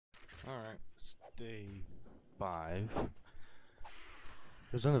Day 5.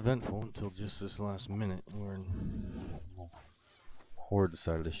 It was uneventful until just this last minute when Horde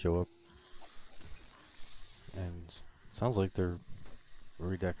decided to show up, and it sounds like they're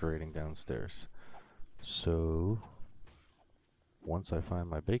redecorating downstairs. So once I find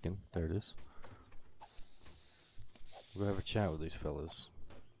my bacon, there it is, we'll have a chat with these fellas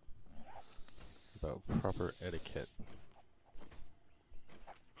about proper etiquette.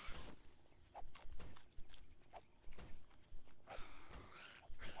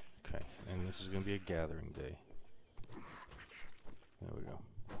 Okay, and this is going to be a gathering day. There we go.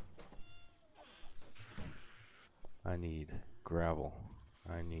 I need gravel.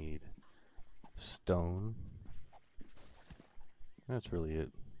 I need stone. That's really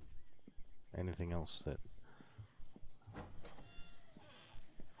it. Anything else that,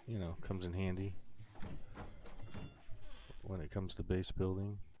 you know, comes in handy when it comes to base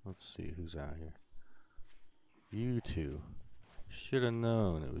building. Let's see who's out here. You two. Should have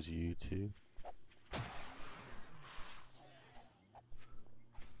known it was you two.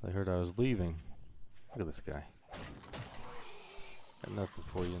 They heard I was leaving. Look at this guy. Got nothing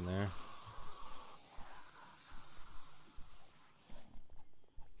for you in there.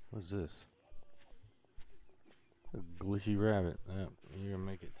 What's this? A glitchy rabbit. Yep, you're gonna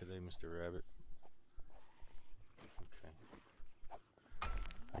make it today, Mr. Rabbit. Okay.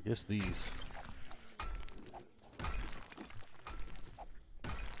 I guess these.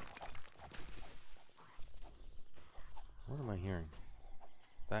 What am I hearing?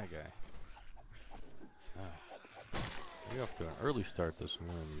 That guy. Ah. We're off to an early start this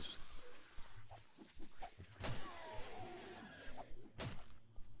morning.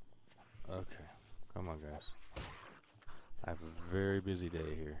 Okay, come on guys. I have a very busy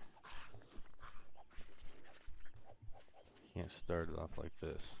day here. Can't start it off like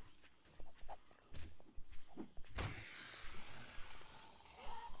this.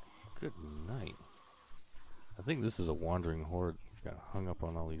 Good night. I think this is a wandering horde. Got hung up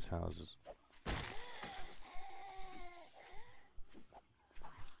on all these houses.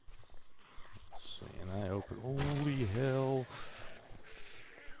 Let's see, and I open. Holy hell!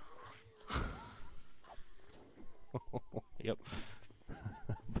 Yep.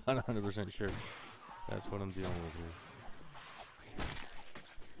 About 100% sure. That's what I'm dealing with here.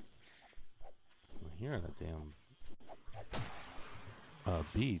 I'm hearing a damn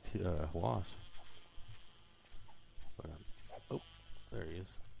bee, wasp. But, oh, there he is.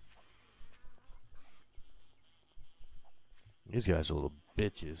 These guys are little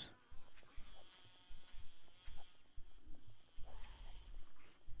bitches.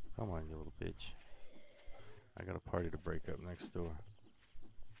 Come on, you little bitch. I got a party to break up next door.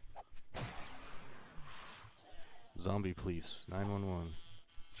 Zombie police, 911.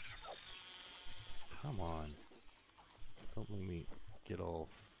 Come on. Don't let me get all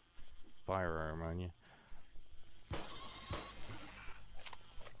firearm on you.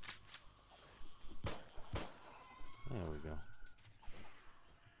 There we go.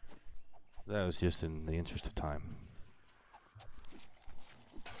 That was just in the interest of time.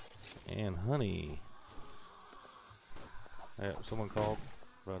 And honey. Yeah, someone called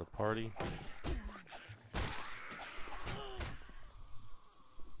about a party.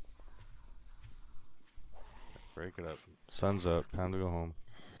 Break it up. Sun's up. Time to go home.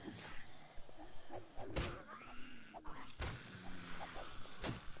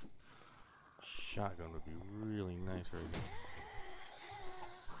 Shotgun would be really nice right here.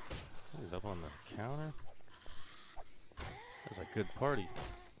 He's up on the counter. That's a good party.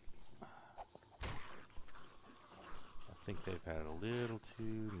 I think they've had a little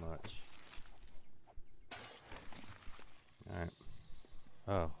too much. Alright.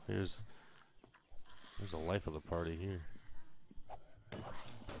 Oh, here's the life of the party here.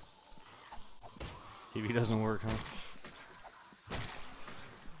 TV doesn't work, huh?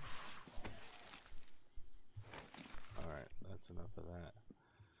 Alright, that's enough of that.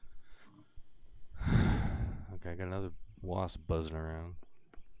 Okay, I got another wasp buzzing around.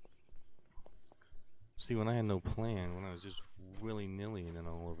 See, when I had no plan, when I was just willy-nilly and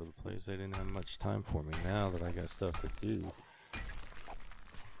all over the place, they didn't have much time for me. Now that I got stuff to do,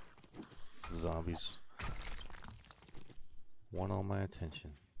 zombies want all my attention.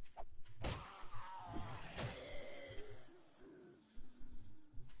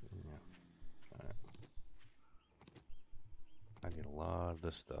 Yeah. Alright. I get a lot of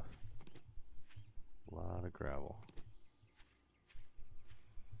this stuff. A lot of gravel.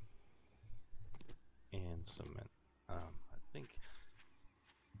 And cement. I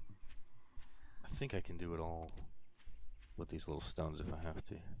think I can do it all with these little stones if I have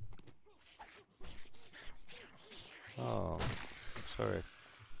to. Oh, sorry.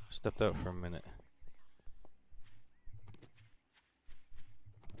 Stepped out for a minute.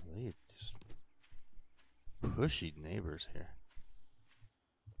 They just pushy neighbors here.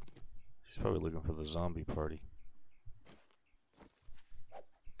 She's probably looking for the zombie party.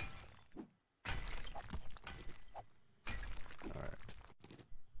 Alright.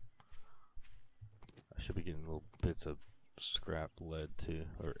 I should be getting little bits of scrap lead too,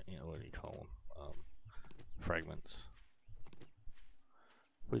 or what do you call them? Fragments.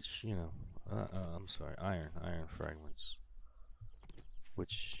 Which, you know, I'm sorry, iron fragments.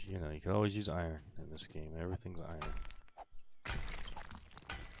 Which, you know, you can always use iron in this game. Everything's iron.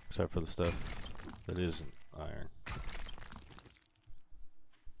 Except for the stuff that isn't iron.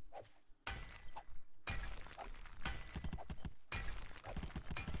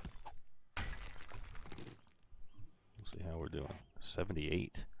 We'll see how we're doing.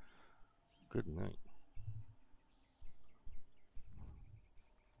 78. Good night.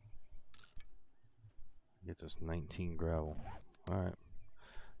 Get this 19 gravel. Alright.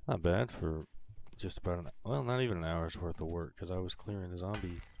 Not bad for just about an, well, not even an hour's worth of work, because I was clearing the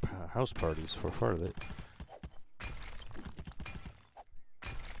zombie house parties for part of it.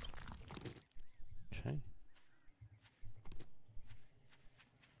 Okay.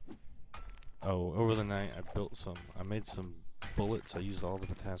 Oh, over the night I made some bullets. I used all the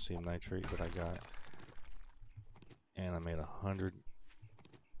potassium nitrate that I got. And I made 100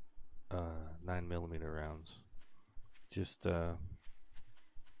 9mm rounds. Just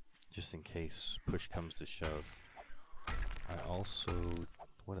in case push comes to shove. I also,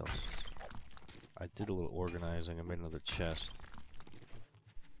 what else? I did a little organizing. I made another chest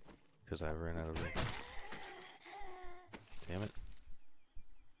because I ran out of room. Damn it!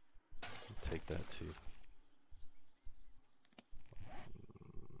 I'll take that too.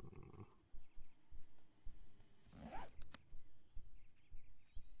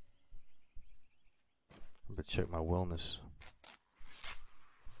 I'm gonna check my wellness.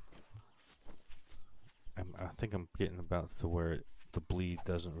 I think I'm getting about to where the bleed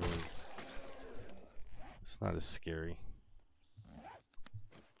doesn't really, it's not as scary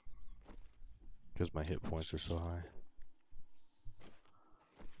because my hit points are so high.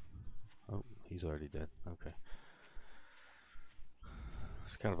 Oh, he's already dead. Okay.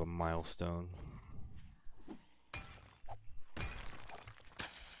 It's kind of a milestone.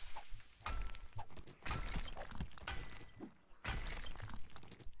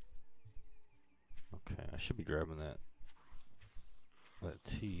 Okay, I should be grabbing that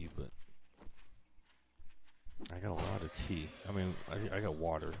tea, but I got a lot of tea. I mean, I got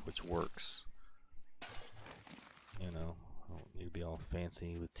water, which works. You know, I don't need to be all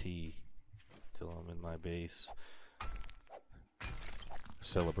fancy with tea till I'm in my base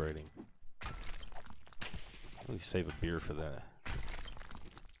celebrating. Maybe save a beer for that.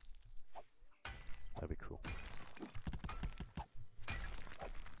 That'd be cool.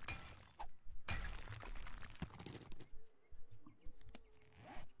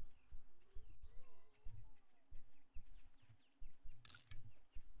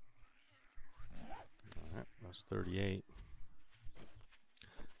 Alright, that's 38.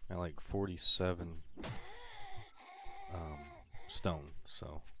 I like 47 stone,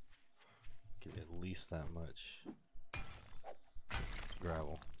 so get at least that much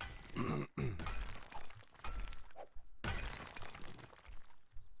gravel.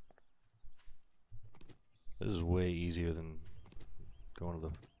 This is way easier than going to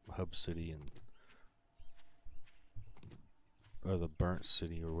the hub city or the burnt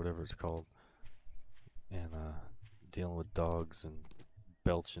city or whatever it's called, and dealing with dogs and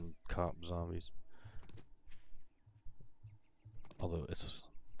belching cop zombies. Although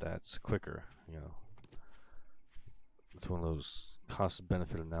that's quicker, you know. It's one of those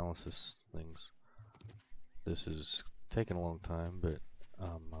cost-benefit analysis things. This is taking a long time, but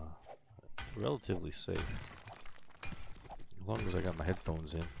relatively safe. As long as I got my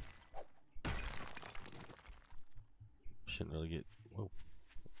headphones in. Shouldn't really get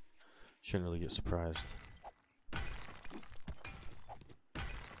surprised.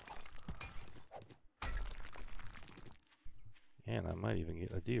 And I might even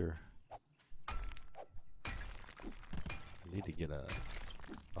get a deer. I need to get a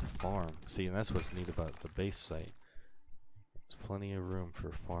farm. See, and that's what's neat about the base site. There's plenty of room for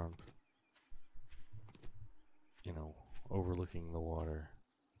a farm. You know, overlooking the water.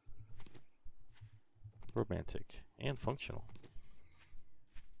 Romantic and functional.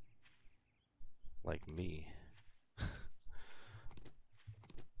 Like me.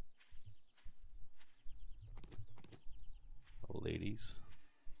 Ladies.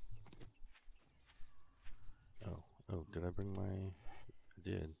 Oh, Oh, did I bring my... I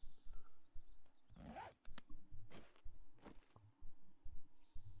did.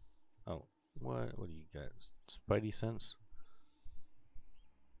 Oh, what? What do you got? Spidey sense?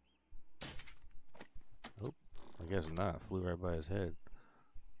 Oh, I guess not. Flew right by his head.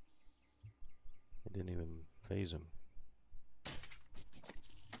 It didn't even phase him.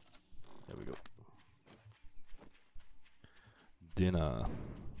 There we go. Dinner.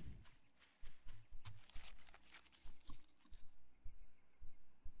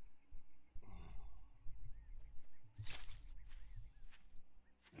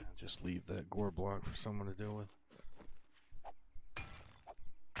 Just leave that gore block for someone to deal with.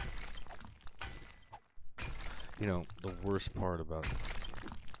 You know, the worst part about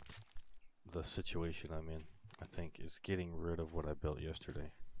the situation I'm in, I think, is getting rid of what I built yesterday.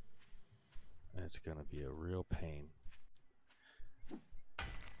 It's gonna be a real pain.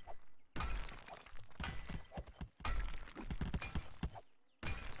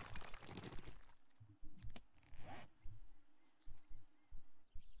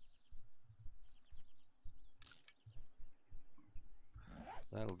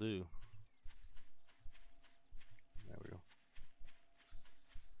 That'll do. There we go.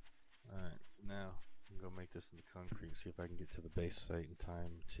 Alright, now I'm gonna make this into concrete, see if I can get to the base site in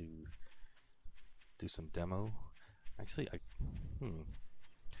time to do some demo. Actually,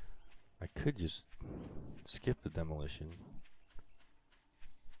 I could just skip the demolition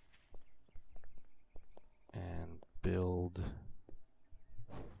and build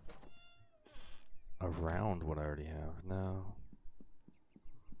around what I already have. No,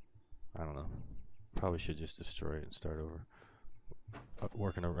 I don't know. Probably should just destroy it and start over.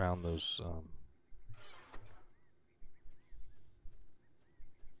 Working around those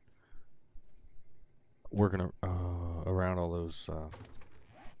around all those oh,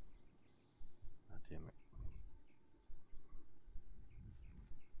 damn it.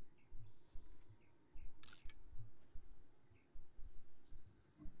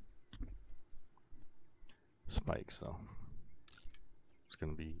 Spikes though. It's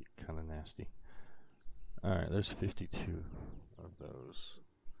gonna be kinda nasty. Alright, there's 52 of those.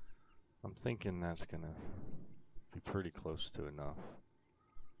 I'm thinking that's gonna be pretty close to enough.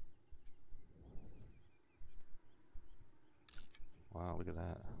 Wow, look at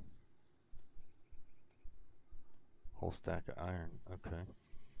that. Whole stack of iron. Okay.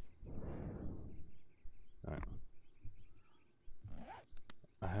 Alright.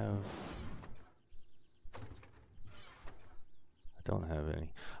 I don't have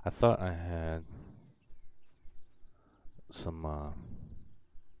any. I thought I had some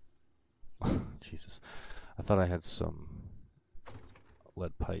Jesus. I thought I had some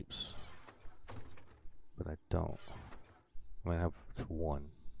lead pipes, but I don't. I might have one.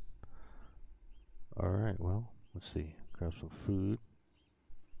 Alright, well, let's see. Grab some food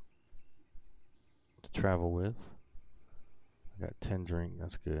to travel with. I got 10 drink,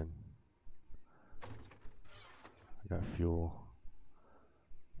 that's good. I got fuel.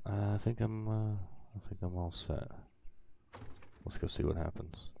 I think I'm all set. Let's go see what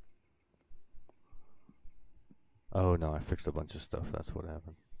happens. Oh no, I fixed a bunch of stuff. That's what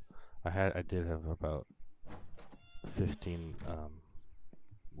happened. I did have about 15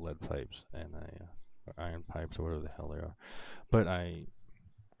 lead pipes and or iron pipes or whatever the hell they are. But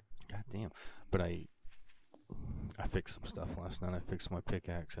but I fixed some stuff last night. I fixed my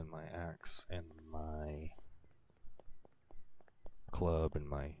pickaxe and my axe and my club and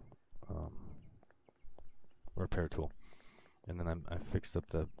my repair tool. And then I fixed up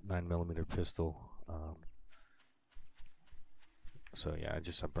the 9mm pistol. So yeah, I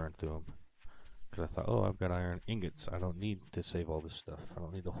burned through them. Because I thought, oh, I've got iron ingots. I don't need to save all this stuff. I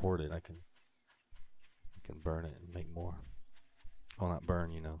don't need to hoard it. I can burn it and make more. Well, not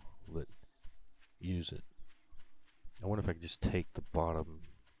burn, you know, but use it. I wonder if I could just take the bottom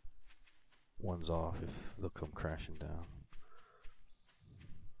ones off, if they'll come crashing down.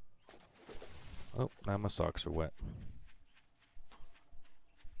 Oh, now my socks are wet.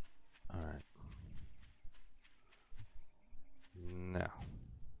 Alright. Now.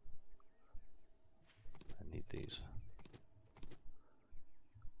 I need these.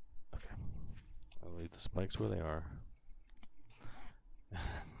 Okay. I'll leave the spikes where they are. And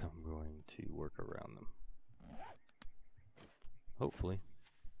I'm going to work around them. Hopefully.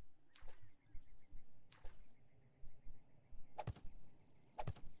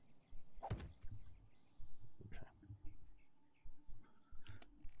 Okay.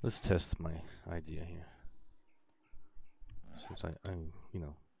 Let's test my idea here. Since I you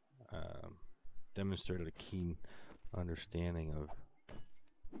know, demonstrated a keen understanding of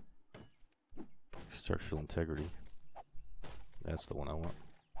structural integrity. That's the one I want.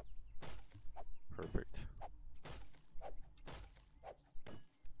 Perfect.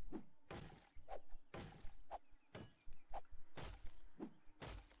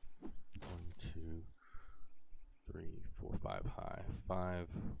 One, two, three, four, five high. 5.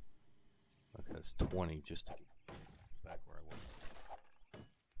 Okay, that's 20 just to get back where I was.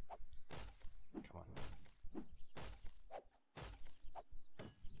 Come on.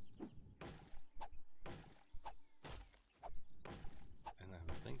 And I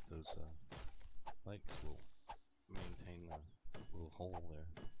think those legs will maintain the little hole there,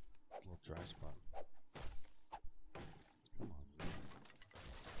 little dry spot. Come on.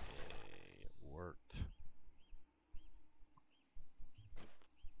 Yay, it worked.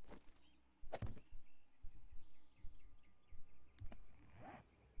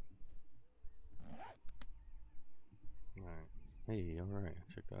 Alright. Hey, alright,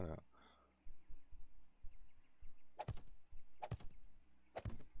 check that out.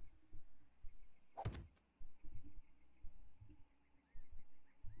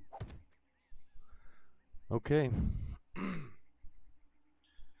 Okay.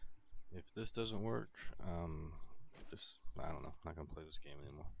 If this doesn't work, just, I don't know, I'm not gonna play this game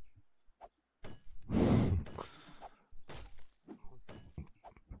anymore.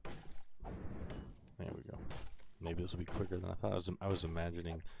 There we go. Maybe this will be quicker than I thought. I was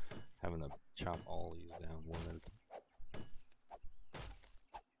imagining having to chop all these down one at a time.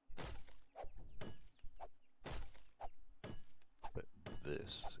 But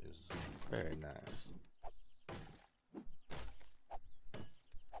this is very nice.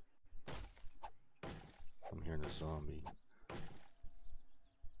 I'm hearing a zombie.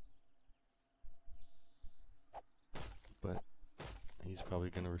 But he's probably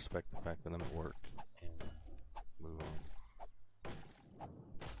going to respect the fact that I'm at work and move on.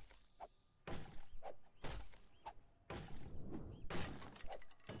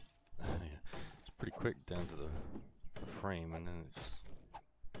 Yeah, it's pretty quick down to the frame, and then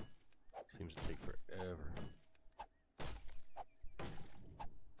it seems to take forever.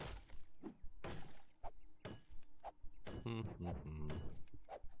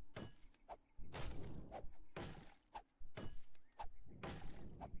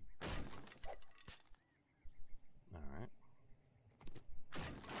 Alright.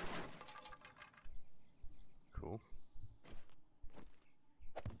 Cool.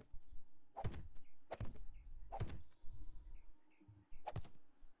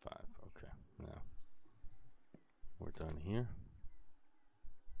 5, okay. Now, we're done here.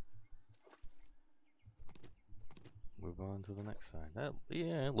 Move on to the next side.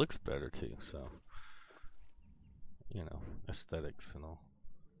 Yeah, it looks better too, so, you know, aesthetics and all.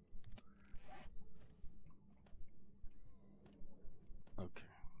 Okay.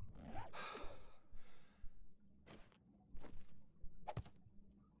 I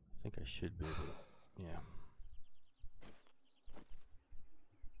think I should be able to, yeah.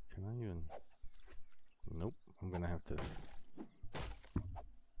 Can I even, nope, I'm gonna have to, okay,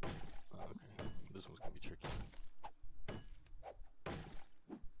 this one's gonna be tricky.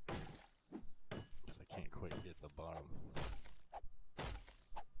 Because I can't quite get the bottom.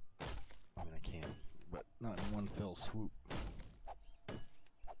 I mean, I can, but not in one fell swoop.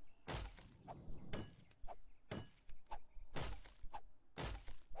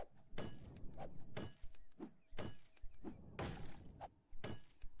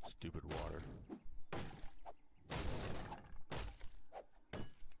 Stupid water.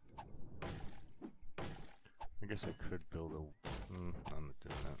 I guess I could build a, I'm not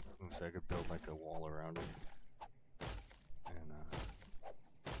doing that. I could build like a wall around it. And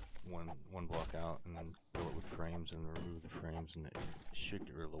one block out, and then fill it with frames and remove the frames, and it should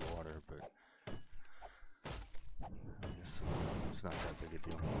get rid of the water, but I guess it's not that big a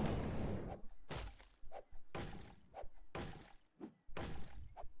deal.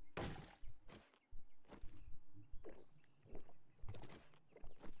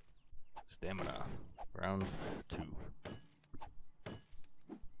 Stamina, round 2.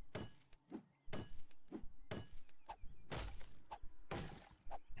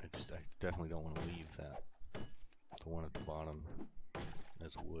 I definitely don't want to leave that, the one at the bottom,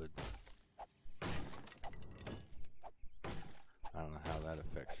 as wood. I don't know how that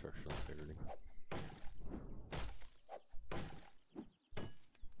affects structural integrity.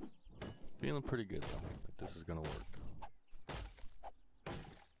 Feeling pretty good though, like this is gonna work.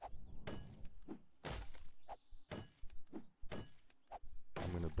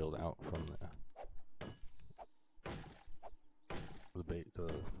 I'm gonna build out from the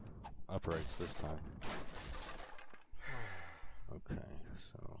uprights this time. Okay,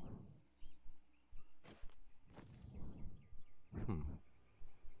 so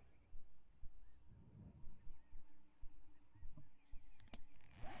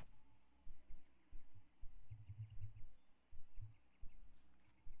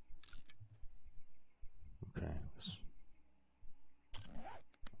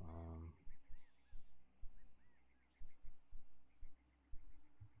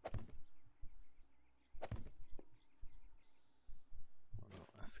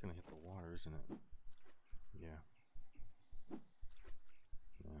gonna hit the water, isn't it? Yeah.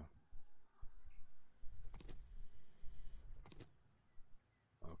 Yeah.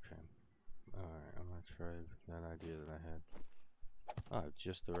 Okay. Alright, I'm gonna try that idea that I had. I have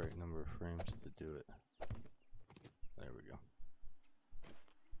just the right number of frames to do it. There we go.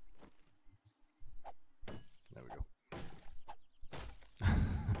 There we go.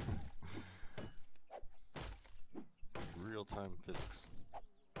 Real-time physics.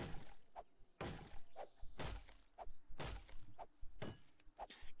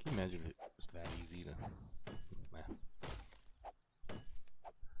 Can you imagine if it was that easy to...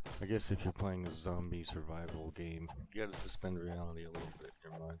 I guess if you're playing a zombie survival game, you gotta suspend reality a little bit in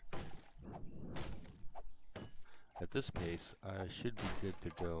your mind. At this pace, I should be good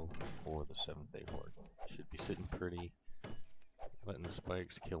to go for the 7th day horde. Should be sitting pretty, letting the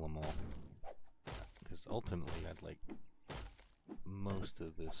spikes kill them all. Because ultimately, I'd like most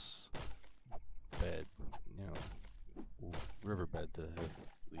of this bed, you know, riverbed to have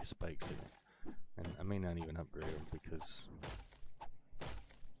these spikes in it. And I may not even upgrade them because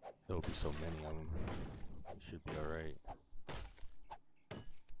there'll be so many of them. It should be alright.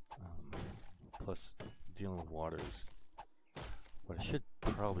 Plus, dealing with water is... What I should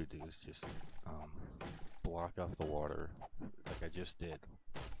probably do is just block off the water like I just did.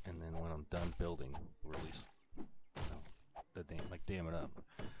 And then when I'm done building, release, you know, the dam it up.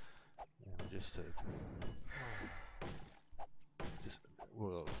 You know,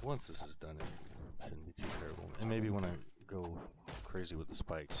 well, once this is done, it shouldn't be too terrible. And maybe when I go crazy with the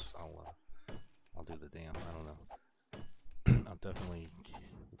spikes, I'll do the dam. I don't know. I'll definitely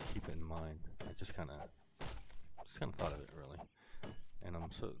keep it in mind. I just kind of thought of it really. And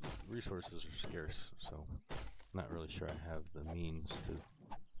resources are scarce, so I'm not really sure I have the means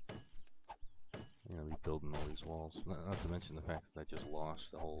to, you know, be building all these walls. Not to mention the fact that I just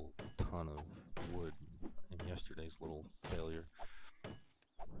lost a whole ton of wood in yesterday's little failure.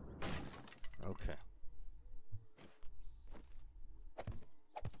 Okay.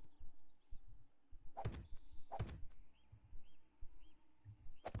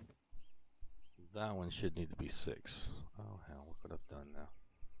 That one should need to be 6. Oh hell, look what I've done now.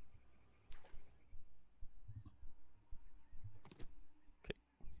 Okay.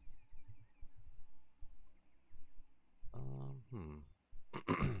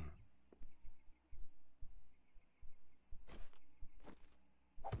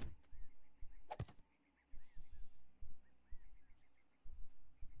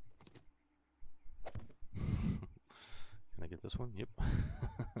 Can I get this one? Yep.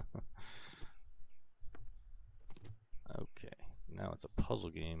 Okay, now it's a puzzle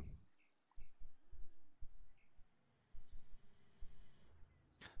game.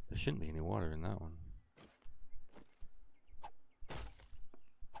 There shouldn't be any water in that one.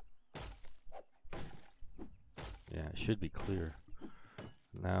 Yeah, it should be clear.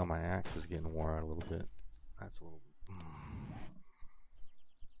 Now my axe is getting wore out a little bit. That's a little...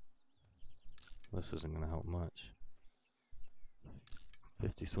 This isn't going to help much.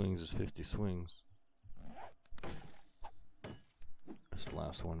 50 swings is 50 swings. That's the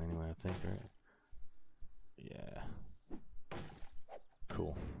last one anyway, I think, right? Yeah.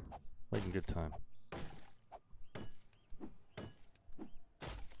 Cool. Making good time.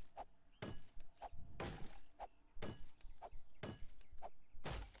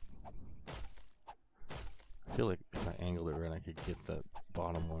 I feel like if I angled it right, I could get that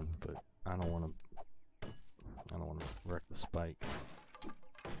bottom one, but I don't want to wreck the spike.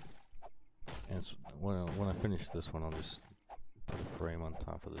 And when I finish this one, I'll just put a frame on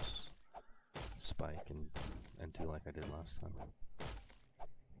top of this spike and do like I did last time.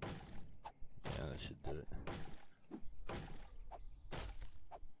 Yeah, that should do it.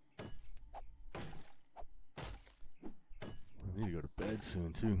 I need to go to bed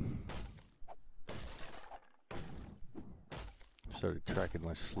soon too. Started tracking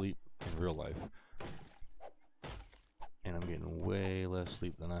my sleep in real life, and I'm getting way less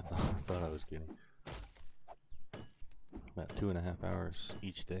sleep than I thought I was getting. About 2.5 hours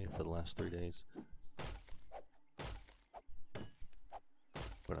each day for the last 3 days.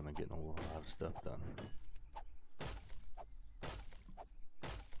 But I've been getting a lot of stuff done.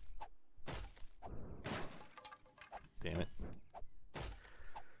 Damn it.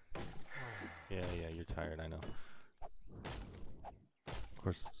 Yeah, you're tired, I know. Of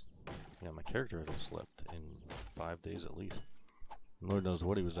course, yeah, my character hasn't slept in 5 days at least. Lord knows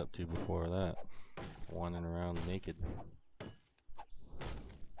what he was up to before that. Wandering around naked.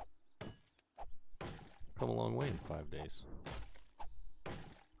 Come a long way in 5 days.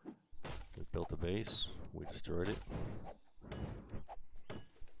 We built a base, we destroyed it.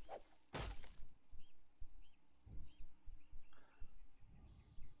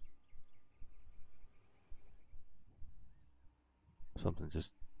 Something just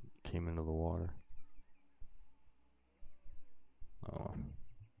came into the water. Oh.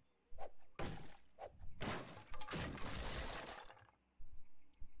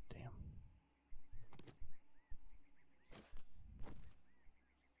 Damn.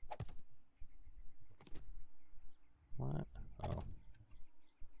 What? Oh.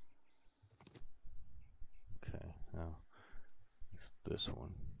 Okay, now it's this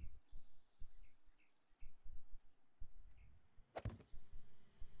one.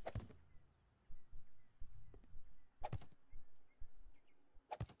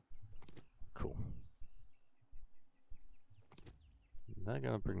 Cool. Is that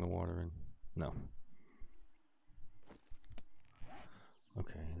gonna bring the water in? No.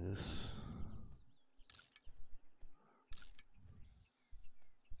 Okay, this.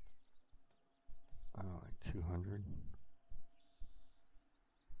 Like 200.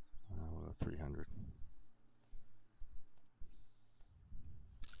 300.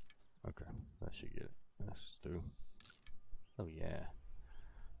 Okay, that should get it. Let's do. Oh yeah.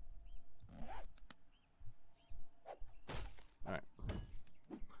 Alright.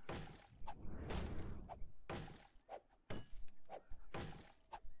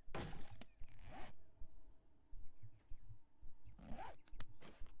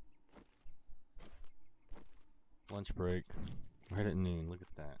 Lunch break. Right at noon. Look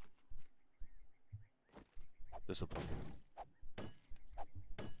at that. Discipline.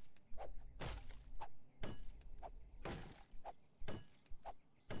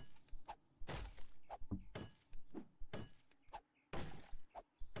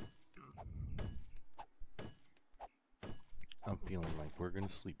 I'm feeling like we're gonna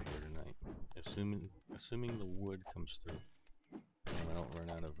sleep here tonight, assuming the wood comes through, and I don't run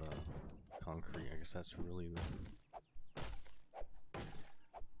out of concrete. I guess that's really the.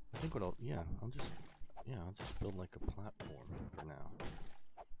 I think what I'll just build like a platform for now.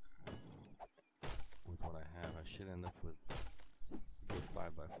 With what I have, I should end up with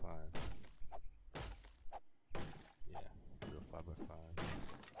 5x5. Yeah, do a 5x5.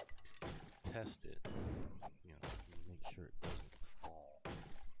 Test it. You know, make sure it doesn't fall.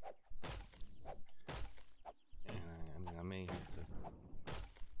 And I may have to.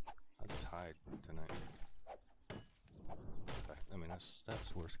 I'll just hide tonight. I mean,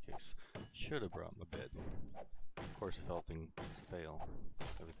 that's worst case. Should have brought my bed. Of course, if all things fail,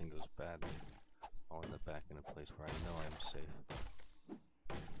 everything goes badly, I'll end up back in a place where I know I'm safe.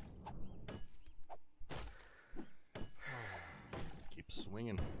 Keep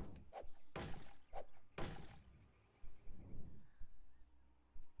swinging.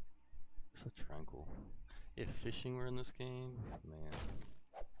 So tranquil. If fishing were in this game, man.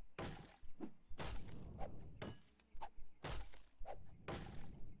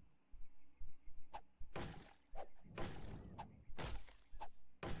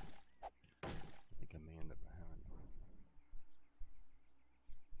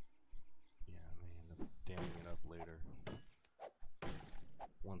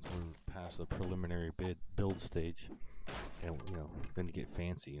 Once we're past the preliminary build stage, and then to get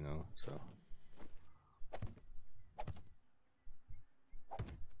fancy, so.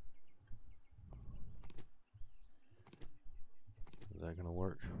 Is that gonna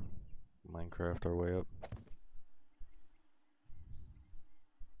work? Minecraft our way up?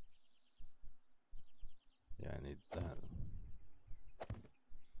 Yeah, I need that.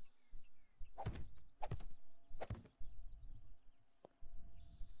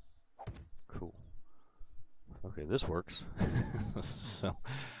 Cool. Okay, this works. So,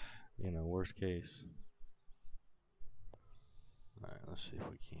 worst case. Alright, let's see if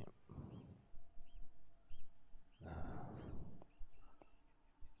we can't.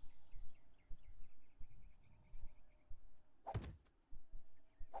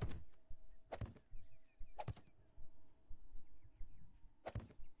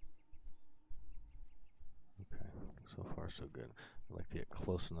 Okay, so far so good. I'd like to get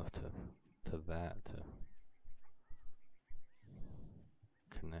close enough to that to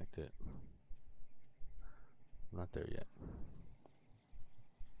connect it. Not there yet.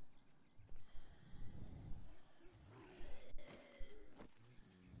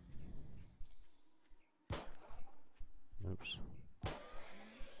 Oops.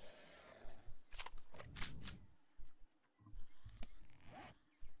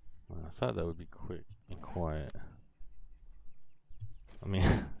 Well, I thought that would be quick and quiet. I mean,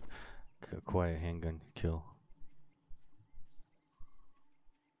 a quiet handgun kill.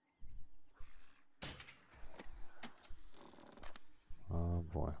 Oh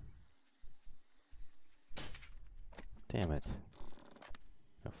boy. Damn it.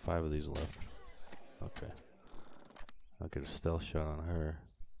 Got 5 of these left. Okay. I'll get a stealth shot on her.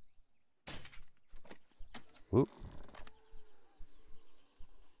 Whoop.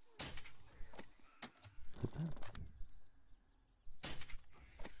 Hit that.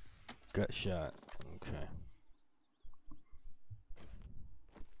 Gut shot. Okay.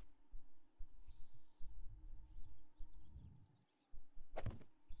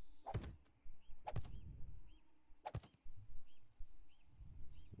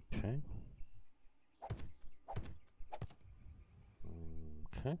 Okay.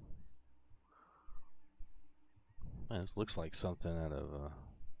 Okay. Man, this looks like something out of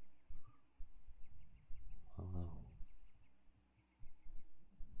I don't know.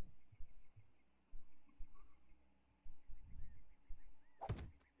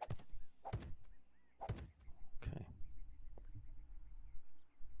 Okay.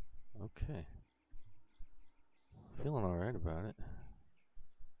 Okay. Feeling alright about it.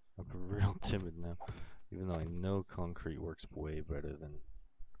 I'm real timid now, even though I know concrete works way better than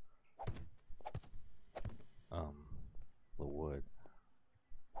the wood.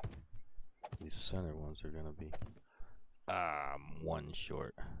 These center ones are gonna be one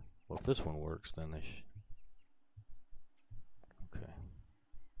short. Well, if this one works, then they okay.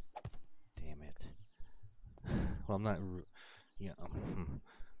 Damn it. Well, I'm not. Yeah.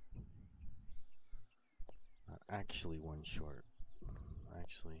 Not actually one short.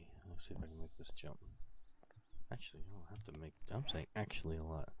 Actually, let's see if I can make this jump. Actually, I don't have to make. I'm saying actually a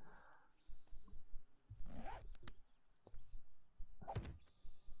lot.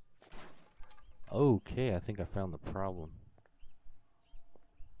 Okay, I think I found the problem.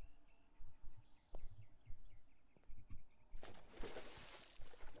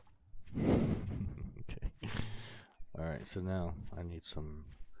 Okay. Alright, so now I need stone,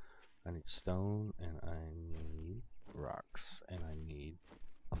 and I need rocks, and I need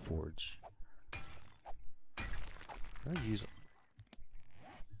a forge. Did I use...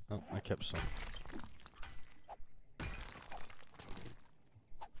 Oh, I kept some.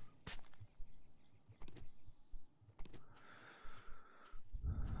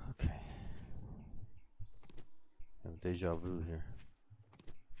 Okay. I have deja vu here.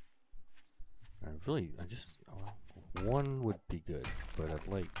 Well, one would be good, but I'd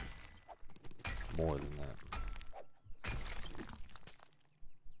like more than that.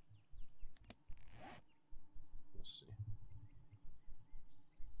 Let's see.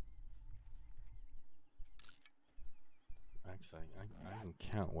 Actually, I can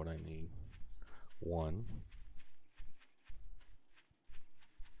count what I need. 1,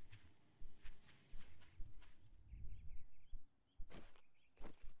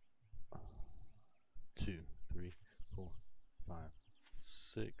 2, 3, 4, 5,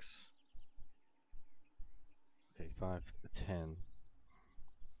 6. Okay, 5, 10.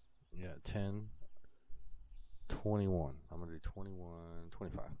 Yeah, 10, 21. I'm gonna do 21,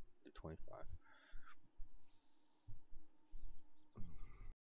 25. Do 25.